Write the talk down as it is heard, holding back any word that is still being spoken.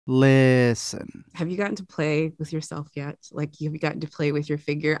Listen. Have you gotten to play with yourself yet? Like, have you gotten to play with your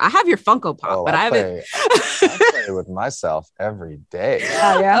figure? I have your Funko Pop, but I haven't. I play with myself every day.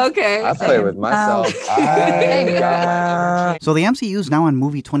 Oh, yeah. Okay. I play with myself. So the MCU is now on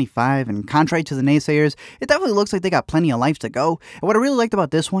movie 25, and contrary to the naysayers, it definitely looks like they got plenty of life to go. And what I really liked about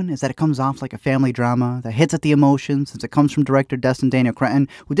this one is that it comes off like a family drama that hits at the emotions, since it comes from director Destin Cretton,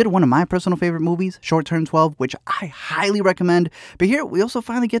 who did one of my personal favorite movies, Short Term 12, which I highly recommend. But here, we also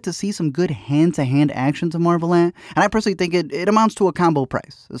finally get to see some good hand-to-hand action to Marvel at, and I personally think it amounts to a combo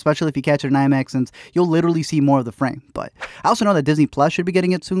price, especially if you catch it in IMAX, since you'll literally see more of the frame. But I also know that Disney Plus should be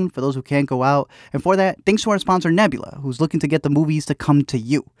getting it soon for those who can't go out, and for that, thanks to our sponsor Nebula, who's looking to get the movies to come to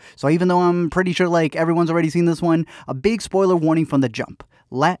you. So even though I'm pretty sure like everyone's already seen this one, a big spoiler warning from the jump.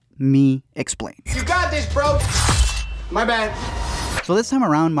 Let me explain. You got this, bro. My bad. So this time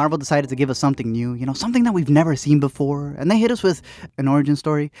around, Marvel decided to give us something new, something that we've never seen before, and they hit us with an origin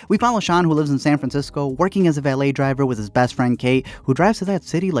story. We follow Sean, who lives in San Francisco, working as a valet driver with his best friend Kate, who drives to that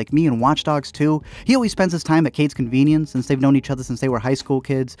city like me and Watch Dogs 2. He always spends his time at Kate's convenience since they've known each other since they were high school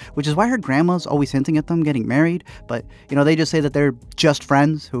kids, which is why her grandma's always hinting at them getting married, but, they just say that they're just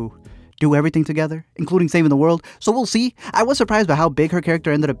friends who do everything together, including saving the world, so we'll see. I was surprised by how big her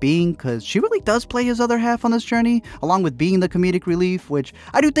character ended up being, because she really does play his other half on this journey, along with being the comedic relief, which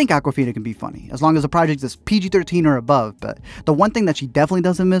I do think Awkwafina can be funny, as long as the project is PG-13 or above, but the one thing that she definitely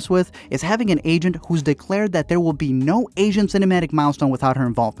doesn't miss with is having an agent who's declared that there will be no Asian cinematic milestone without her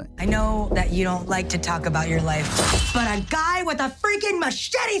involvement. I know that you don't like to talk about your life, but a guy with a freaking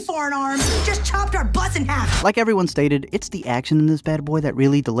machete for an arm just chopped our bus in half. Like everyone stated, it's the action in this bad boy that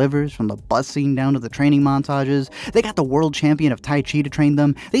really delivers, from the bus scene down to the training montages. They got the world champion of Tai Chi to train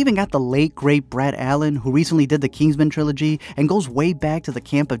them. They even got the late great Brad Allen, who recently did the Kingsman trilogy and goes way back to the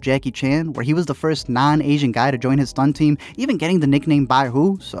camp of Jackie Chan, where he was the first non-Asian guy to join his stunt team, even getting the nickname Bai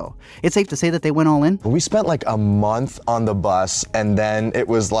Hu, so it's safe to say that they went all in. We spent like a month on the bus, and then it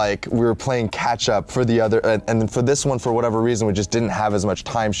was like we were playing catch up for the other, and then for this one, for whatever reason, we just didn't have as much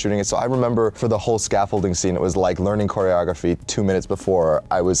time shooting it. So I remember for the whole scaffolding scene, it was like learning choreography 2 minutes before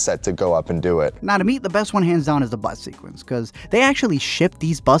I was set to go up and do it. Now to me, the best one hands down is the bus sequence, because they actually shipped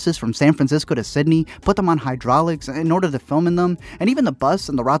these buses from San Francisco to Sydney, put them on hydraulics in order to film in them, and even the bus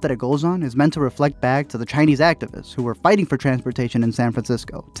and the route that it goes on is meant to reflect back to the Chinese activists who were fighting for transportation in San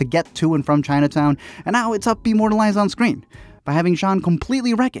Francisco to get to and from Chinatown, and now it's up immortalized on screen by having Sean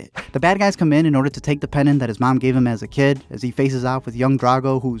completely wreck it. The bad guys come in order to take the pendant that his mom gave him as a kid, as he faces off with young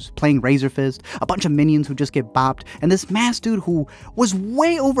Drago, who's playing Razor Fist, a bunch of minions who just get bopped, and this masked dude who was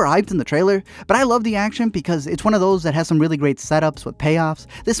way overhyped in the trailer. But I love the action because it's one of those that has some really great setups with payoffs.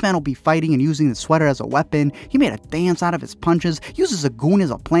 This man will be fighting and using the sweater as a weapon. He made a dance out of his punches, uses a goon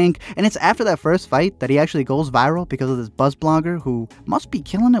as a plank, and it's after that first fight that he actually goes viral because of this buzz blogger who must be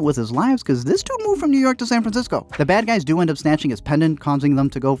killing it with his lives, because this dude moved from New York to San Francisco. The bad guys do end up snatching his pendant, causing them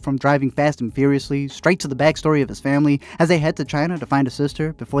to go from driving fast and furiously straight to the backstory of his family as they head to China to find a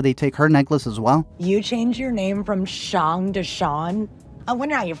sister before they take her necklace as well. You changed your name from Shang to Sean? I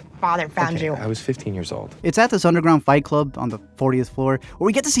wonder how your father found you. I was 15 years old. It's at this underground fight club on the 40th floor where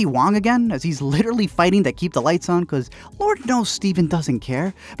we get to see Wong again, as he's literally fighting to keep the lights on, because Lord knows Steven doesn't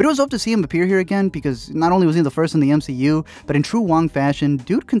care. But it was dope to see him appear here again, because not only was he the first in the MCU, but in true Wong fashion,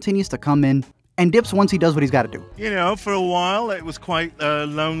 dude continues to come in and dips once he does what he's got to do. For a while it was quite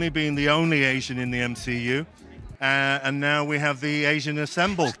lonely being the only Asian in the MCU. And now we have the Asian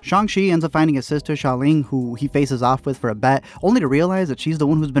assembled. Shang-Chi ends up finding his sister, Xialing, who he faces off with for a bet, only to realize that she's the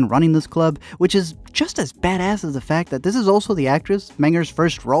one who's been running this club, which is just as badass as the fact that this is also the actress, Meng'er's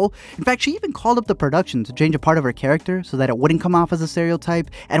first role. In fact, she even called up the production to change a part of her character so that it wouldn't come off as a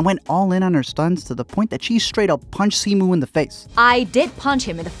stereotype, and went all in on her stunts to the point that she straight up punched Simu in the face. I did punch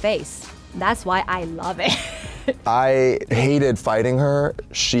him in the face. That's why I love it. I hated fighting her.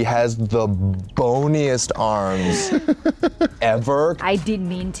 She has the boniest arms ever. I didn't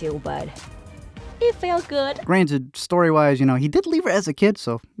mean to, but it felt good. Granted, story-wise, he did leave her as a kid,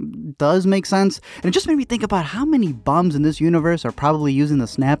 so it does make sense. And it just made me think about how many bums in this universe are probably using the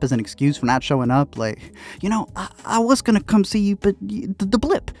snap as an excuse for not showing up. Like, I was gonna come see you, but the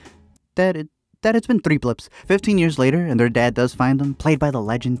blip. That it's been 3 blips. 15 years later, and their dad does find them, played by the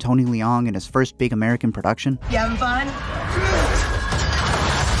legend Tony Leung in his first big American production. You having fun?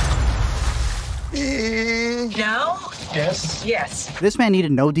 No? Yes. Yes. This man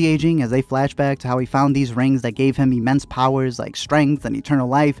needed no de-aging as they flashback to how he found these rings that gave him immense powers like strength and eternal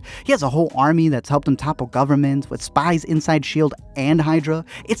life. He has a whole army that's helped him topple governments with spies inside S.H.I.E.L.D. and Hydra.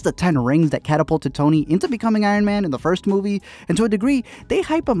 It's the 10 rings that catapulted Tony into becoming Iron Man in the first movie, and to a degree, they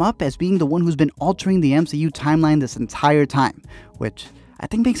hype him up as being the one who's been altering the MCU timeline this entire time, which I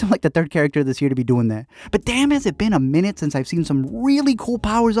think makes him like the third character this year to be doing that. But damn, has it been a minute since I've seen some really cool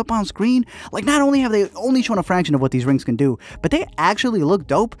powers up on screen. Like, not only have they only shown a fraction of what these rings can do, but they actually look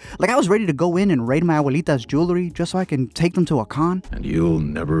dope. Like, I was ready to go in and raid my abuelita's jewelry just so I can take them to a con. And you'll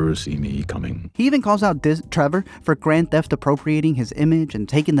never see me coming. He even calls out Trevor for grand theft appropriating his image and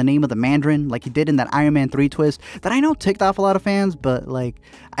taking the name of the Mandarin like he did in that Iron Man 3 twist that I know ticked off a lot of fans, but like,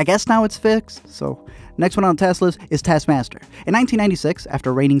 I guess now it's fixed, so... Next one on the task list is Taskmaster. In 1996,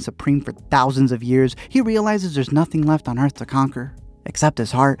 after reigning supreme for thousands of years, he realizes there's nothing left on Earth to conquer, except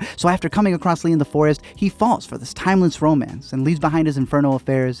his heart. So after coming across Lee in the forest, he falls for this timeless romance and leaves behind his infernal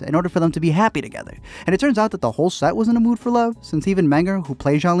affairs in order for them to be happy together. And it turns out that the whole set was in a mood for love, since even Meng'er, who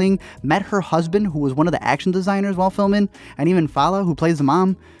plays Xiaoling, met her husband, who was one of the action designers while filming, and even Fala, who plays the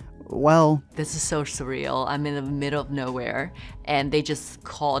mom, well... This is so surreal. I'm in the middle of nowhere, and they just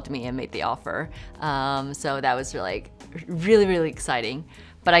called me and made the offer. So that was like really, really exciting.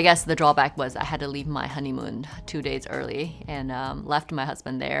 But I guess the drawback was I had to leave my honeymoon 2 days early and left my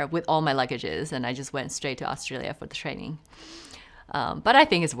husband there with all my luggages, and I just went straight to Australia for the training. But I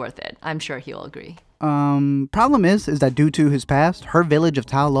think it's worth it. I'm sure he'll agree. Problem is that due to his past, her village of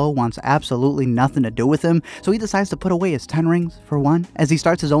Ta Lo wants absolutely nothing to do with him, so he decides to put away his 10 rings, for one, as he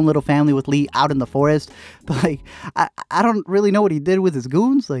starts his own little family with Lee out in the forest. But, like, I don't really know what he did with his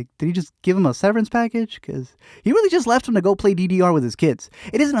goons. Like, did he just give him a severance package? Because he really just left him to go play DDR with his kids.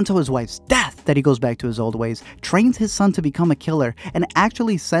 It isn't until his wife's death that he goes back to his old ways, trains his son to become a killer, and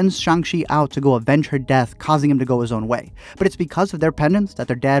actually sends Shang-Chi out to go avenge her death, causing him to go his own way. But it's because of their pendants that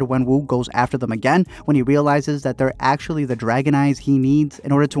their dad, Wenwu, goes after them again, when he realizes that they're actually the dragon eyes he needs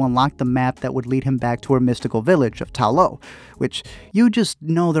in order to unlock the map that would lead him back to her mystical village of Ta Lo, which you just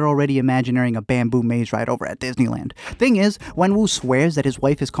know they're already imagining a bamboo maze ride over at Disneyland. Thing is, Wenwu swears that his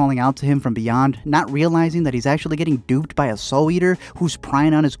wife is calling out to him from beyond, not realizing that he's actually getting duped by a soul eater who's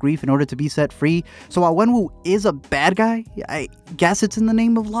prying on his grief in order to be set free. So while Wenwu is a bad guy, I guess it's in the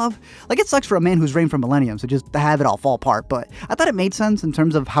name of love. Like, it sucks for a man who's reigned for millennium, so just to have it all fall apart, but I thought it made sense in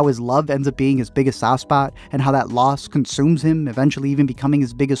terms of how his love ends up being his biggest soft spot, and how that loss consumes him, eventually even becoming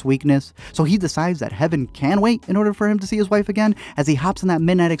his biggest weakness. So he decides that heaven can wait in order for him to see his wife again, as he hops on that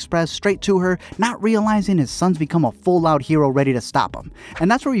Midnight Express straight to her, not realizing his son's become a full-out hero ready to stop him. And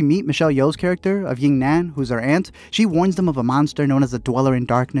that's where we meet Michelle Yeoh's character of Ying Nan, who's her aunt. She warns them of a monster known as the Dweller in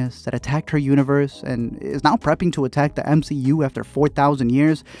Darkness that attacked her universe and is now prepping to attack the MCU after 4,000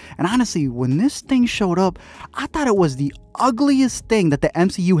 years. And honestly, when this thing showed up, I thought it was the ugliest thing that the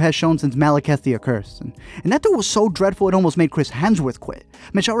MCU has shown since Malekith the Accursed. And that dude was so dreadful it almost made Chris Hemsworth quit.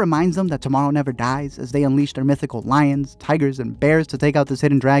 Michelle reminds them that tomorrow never dies as they unleash their mythical lions, tigers, and bears to take out this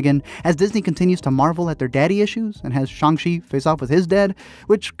hidden dragon, as Disney continues to marvel at their daddy issues and has Shang-Chi face off with his dad,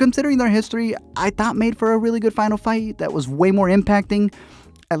 which, considering their history, I thought made for a really good final fight that was way more impacting,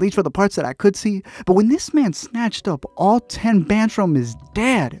 at least for the parts that I could see. But when this man snatched up all 10 bands from his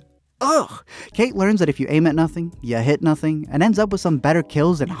dad, ugh! Kate learns that if you aim at nothing, you hit nothing, and ends up with some better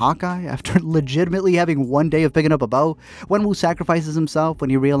kills than Hawkeye after legitimately having one day of picking up a bow. Wenwu sacrifices himself when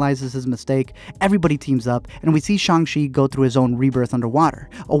he realizes his mistake. Everybody teams up, and we see Shang-Chi go through his own rebirth underwater,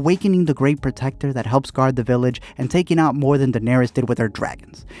 awakening the great protector that helps guard the village and taking out more than Daenerys did with her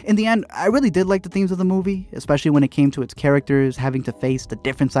dragons. In the end, I really did like the themes of the movie, especially when it came to its characters having to face the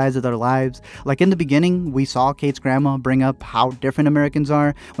different sides of their lives. Like in the beginning, we saw Kate's grandma bring up how different Americans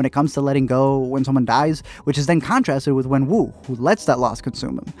are when it comes to letting go when someone dies, which is then contrasted with Wenwu, who lets that loss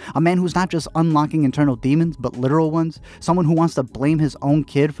consume him. A man who's not just unlocking internal demons, but literal ones. Someone who wants to blame his own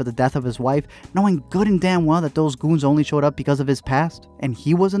kid for the death of his wife, knowing good and damn well that those goons only showed up because of his past, and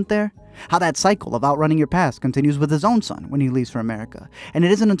he wasn't there. How that cycle of outrunning your past continues with his own son when he leaves for America. And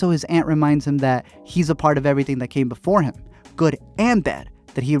it isn't until his aunt reminds him that he's a part of everything that came before him, good and bad,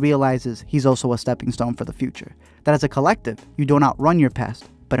 that he realizes he's also a stepping stone for the future. That as a collective, you don't outrun your past,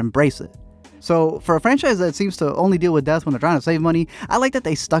 but embrace it. So for a franchise that seems to only deal with death when they're trying to save money, I like that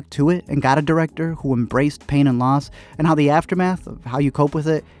they stuck to it and got a director who embraced pain and loss, and how the aftermath of how you cope with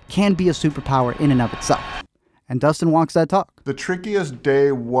it can be a superpower in and of itself. And Destin walks that talk. The trickiest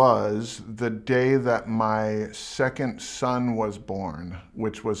day was the day that my second son was born,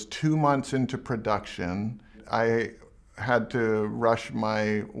 which was 2 months into production. I had to rush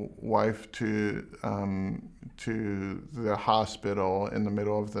my wife to the hospital in the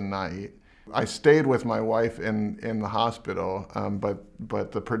middle of the night. I stayed with my wife in the hospital,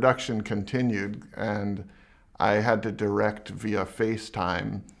 but the production continued, and I had to direct via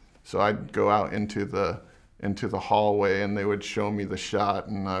FaceTime. So I'd go out into the hallway, and they would show me the shot,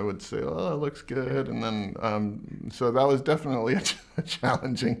 and I would say, "Oh, it looks good," and then so that was definitely a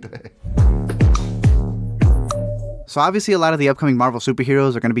challenging day. So obviously a lot of the upcoming Marvel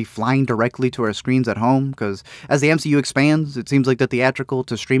superheroes are going to be flying directly to our screens at home, because as the MCU expands, it seems like the theatrical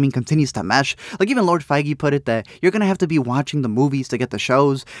to streaming continues to mesh. Like even Lord Feige put it that you're going to have to be watching the movies to get the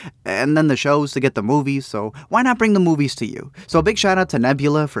shows, and then the shows to get the movies, so why not bring the movies to you? So a big shout out to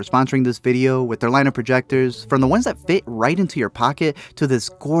Nebula for sponsoring this video with their line of projectors, from the ones that fit right into your pocket to this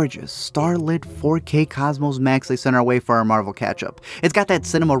gorgeous starlit 4K Cosmos Max they sent our way for our Marvel catch-up. It's got that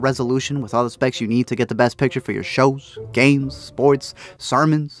cinema resolution with all the specs you need to get the best picture for your shows, games, sports,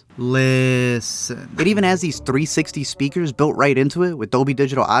 sermons. Listen. It even has these 360 speakers built right into it with Dolby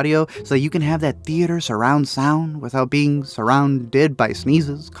Digital Audio, so that you can have that theater surround sound without being surrounded by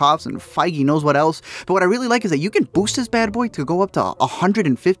sneezes, coughs, and Feige knows what else. But what I really like is that you can boost this bad boy to go up to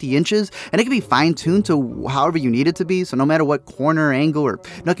 150 inches, and it can be fine-tuned to however you need it to be, so no matter what corner, angle, or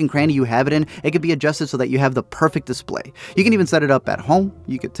nook and cranny you have it in, it can be adjusted so that you have the perfect display. You can even set it up at home,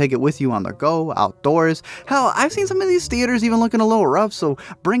 you could take it with you on the go, outdoors. Hell, I've seen some of these theaters even looking a little rough, so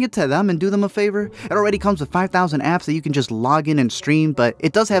bring it to them and do them a favor. It already comes with 5,000 apps that you can just log in and stream, but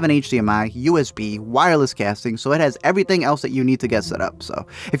it does have an HDMI, USB, wireless casting, so it has everything else that you need to get set up. So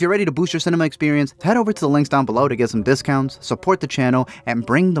if you're ready to boost your cinema experience, head over to the links down below to get some discounts, support the channel, and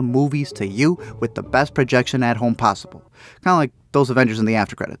bring the movies to you with the best projection at home possible. Kind of like those Avengers in the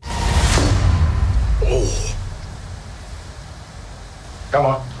after credits. Come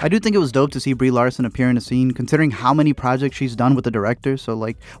on. I do think it was dope to see Brie Larson appear in a scene, considering how many projects she's done with the director, so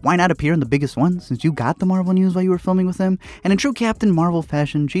like, why not appear in the biggest one, since you got the Marvel news while you were filming with him? And in true Captain Marvel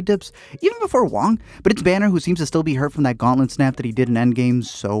fashion, she dips even before Wong, but it's Banner who seems to still be hurt from that gauntlet snap that he did in Endgame,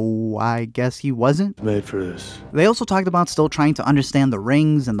 so I guess he wasn't Made for this. They also talked about still trying to understand the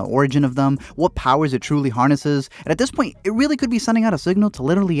rings and the origin of them, what powers it truly harnesses, and at this point, it really could be sending out a signal to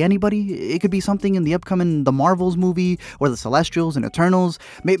literally anybody. It could be something in the upcoming The Marvels movie, or the Celestials and Eternals.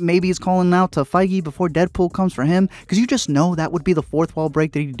 Maybe he's calling out to Feige before Deadpool comes for him, because you just know that would be the fourth wall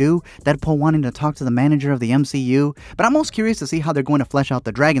break that he'd do, Deadpool wanting to talk to the manager of the MCU. But I'm most curious to see how they're going to flesh out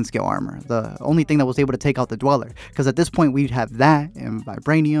the dragon scale armor, the only thing that was able to take out the Dweller, because at this point we'd have that, and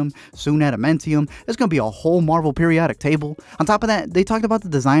Vibranium, soon Adamantium. There's going to be a whole Marvel periodic table. On top of that, they talked about the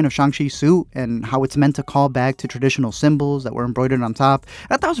design of Shang-Chi's suit, and how it's meant to call back to traditional symbols that were embroidered on top.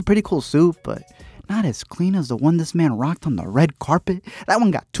 I thought it was a pretty cool suit, but not as clean as the one this man rocked on the red carpet. That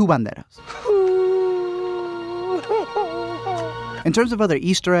one got 2 banderas. In terms of other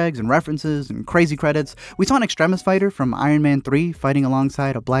Easter eggs and references and crazy credits, we saw an Extremis fighter from Iron Man 3 fighting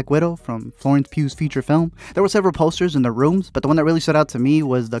alongside a Black Widow from Florence Pugh's feature film. There were several posters in the rooms, but the one that really stood out to me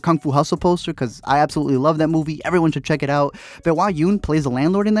was the Kung Fu Hustle poster, because I absolutely love that movie. Everyone should check it out. But Yuen plays the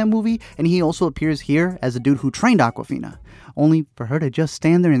landlord in that movie, and he also appears here as the dude who trained Awkwafina, only for her to just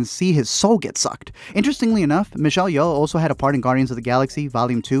stand there and see his soul get sucked. Interestingly enough, Michelle Yeoh also had a part in Guardians of the Galaxy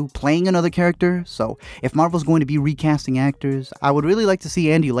Volume 2, playing another character, so if Marvel's going to be recasting actors, I would really like to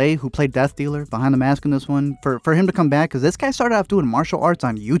see Andy Lay, who played Death Dealer behind the mask in this one, for him to come back, because this guy started off doing martial arts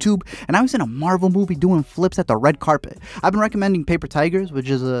on YouTube, and now he's in a Marvel movie doing flips at the red carpet. I've been recommending Paper Tigers, which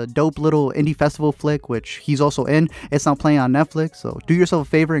is a dope little indie festival flick, which he's also in. It's now playing on Netflix, so do yourself a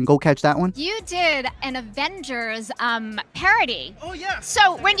favor and go catch that one. You did an Avengers parody. Oh yeah.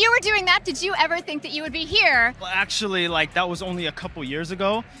 So when you were doing that, did you ever think that you would be here? Well, actually, like that was only a couple years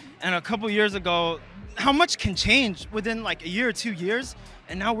ago, and a couple years ago, how much can change within like a year or 2 years,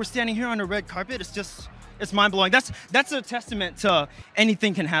 and now we're standing here on a red carpet. It's mind-blowing. That's a testament to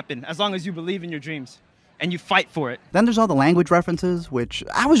anything can happen as long as you believe in your dreams and you fight for it. Then there's all the language references, which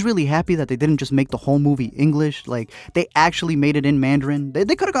I was really happy that they didn't just make the whole movie English. Like, they actually made it in Mandarin. They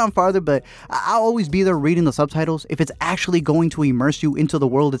could have gone farther, but I'll always be there reading the subtitles if it's actually going to immerse you into the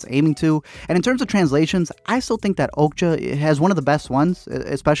world it's aiming to. And in terms of translations, I still think that Okja has one of the best ones,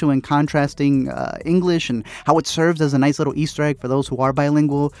 especially when contrasting English and how it serves as a nice little Easter egg for those who are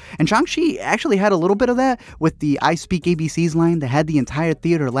bilingual. And Shang-Chi actually had a little bit of that with the I Speak ABCs line that had the entire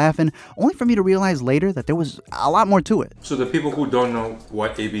theater laughing, only for me to realize later that there was a lot more to it. So the people who don't know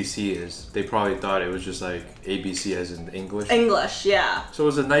what ABC is, they probably thought it was just like ABC as in English. English, yeah. So it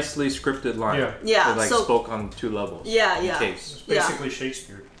was a nicely scripted line. Yeah. Yeah. It like so, spoke on 2 levels. Yeah, yeah. Case. It's basically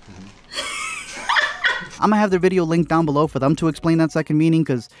Shakespeare. I'm gonna have their video linked down below for them to explain that second meaning,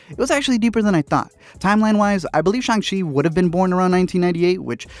 because it was actually deeper than I thought. Timeline-wise, I believe Shang-Chi would have been born around 1998,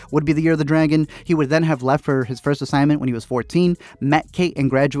 which would be the year of the dragon. He would then have left for his first assignment when he was 14, met Kate and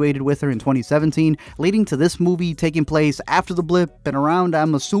graduated with her in 2017, leading to this movie taking place after the blip and around,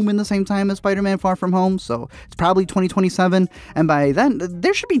 I'm assuming, the same time as Spider-Man Far From Home, so it's probably 2027, and by then,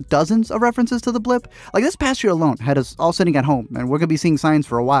 there should be dozens of references to the blip. Like, this past year alone had us all sitting at home, and we're gonna be seeing signs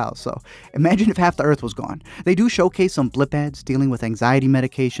for a while, so imagine if half the Earth was gone. gone. They do showcase some blip ads dealing with anxiety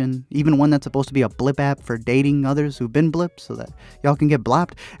medication, even one that's supposed to be a blip app for dating others who've been blipped so that y'all can get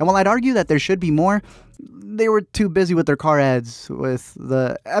blopped. And while I'd argue that there should be more, they were too busy with their car ads, with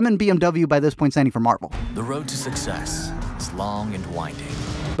the M and BMW by this point standing for Marvel. The road to success is long and winding.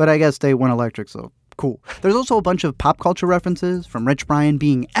 But I guess they weren't electric, so cool. There's also a bunch of pop culture references, from Rich Brian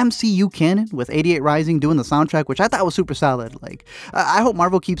being MCU canon with 88 Rising doing the soundtrack, which I thought was super solid. Like, I hope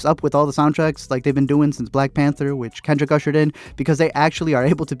Marvel keeps up with all the soundtracks like they've been doing since Black Panther, which Kendrick ushered in, because they actually are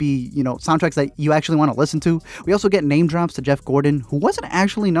able to be, soundtracks that you actually want to listen to. We also get name drops to Jeff Gordon, who wasn't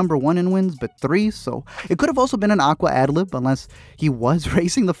actually #1 in wins, but 3, so it could have also been an Aqua ad-lib, unless he was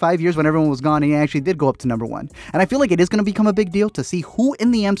racing the 5 years when everyone was gone and he actually did go up to #1. And I feel like it is going to become a big deal to see who in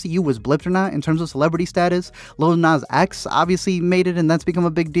the MCU was blipped or not in terms of celebrity status. Lil Nas X obviously made it, and that's become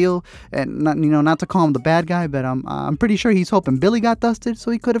a big deal. And not to call him the bad guy, but I'm pretty sure he's hoping Billy got dusted, so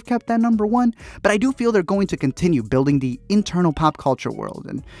he could have kept that #1. But I do feel they're going to continue building the internal pop culture world.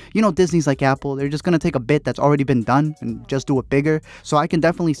 And Disney's like Apple; they're just gonna take a bit that's already been done and just do it bigger. So I can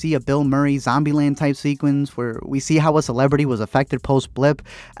definitely see a Bill Murray Zombieland type sequence where we see how a celebrity was affected post blip.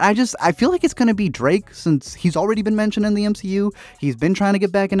 I feel like it's gonna be Drake, since he's already been mentioned in the MCU. He's been trying to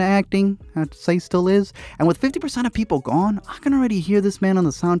get back into acting. I'd say still is. And with 50% of people gone, I can already hear this man on the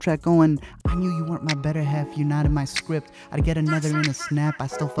soundtrack going, "I knew you weren't my better half, you're not in my script. I'd get another in a snap, I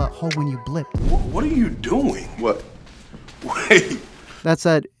still felt whole when you blipped." What are you doing? What? Wait. That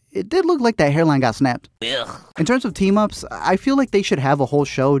said, it did look like that hairline got snapped. Ugh. In terms of team-ups, I feel like they should have a whole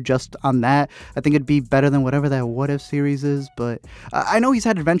show just on that. I think it'd be better than whatever that What If series is, but I know he's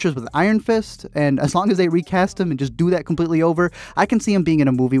had adventures with Iron Fist, and as long as they recast him and just do that completely over, I can see him being in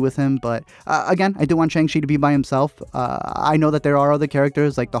a movie with him, but again, I do want Shang-Chi to be by himself. I know that there are other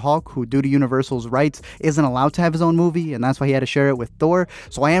characters like the Hulk, who due to Universal's rights isn't allowed to have his own movie, and that's why he had to share it with Thor,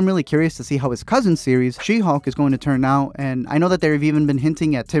 so I am really curious to see how his cousin series, She-Hulk, is going to turn out, and I know that they've even been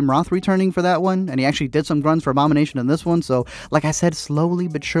hinting at Tim Roth returning for that one, and he actually did some runs for Abomination in this one, so like I said, slowly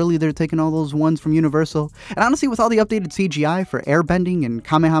but surely they're taking all those ones from Universal. And honestly, with all the updated CGI for airbending and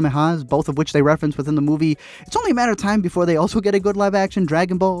Kamehamehas, both of which they reference within the movie, it's only a matter of time before they also get a good live action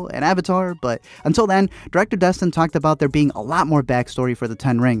Dragon Ball and Avatar. But until then, director Destin talked about there being a lot more backstory for the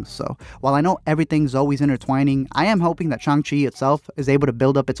 10 Rings, so while I know everything's always intertwining, I am hoping that Shang-Chi itself is able to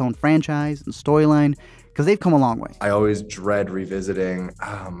build up its own franchise and storyline, because they've come a long way. I always dread revisiting.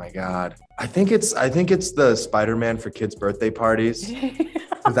 Oh my God. I think it's the Spider-Man for kids' birthday parties.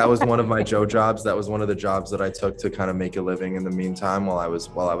 That was one of my Joe jobs. That was one of the jobs that I took to kind of make a living in the meantime while I was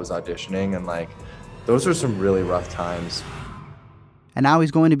auditioning, and like those are some really rough times. And now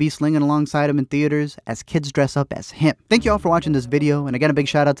he's going to be slinging alongside him in theaters as kids dress up as him. Thank you all for watching this video, and again, a big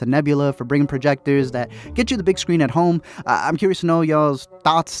shout out to Nebula for bringing projectors that get you the big screen at home. I'm curious to know y'all's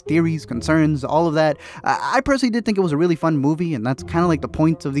thoughts, theories, concerns, all of that. I personally did think it was a really fun movie, and that's kind of like the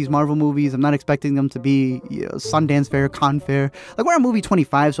point of these Marvel movies. I'm not expecting them to be Sundance Fair, Con Fair. Like, we're on movie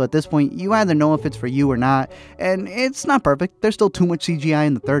 25, so at this point, you either know if it's for you or not, and it's not perfect. There's still too much CGI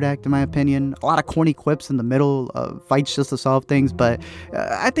in the third act, in my opinion. A lot of corny quips in the middle of fights just to solve things, but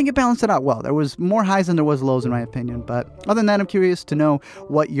I think it balanced it out well. There was more highs than there was lows, in my opinion. But other than that, I'm curious to know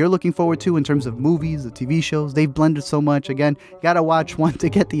what you're looking forward to in terms of movies, the TV shows. They've blended so much. Again, you gotta watch one to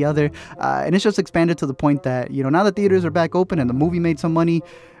get the other. And it's just expanded to the point that, now that theaters are back open and the movie made some money,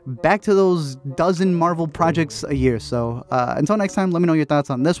 back to those dozen Marvel projects a year. So until next time, let me know your thoughts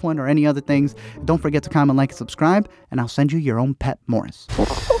on this one or any other things. Don't forget to comment, like, and subscribe, and I'll send you your own pet Morris.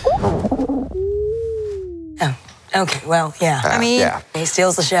 Okay, well, yeah. I mean, he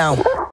steals the show.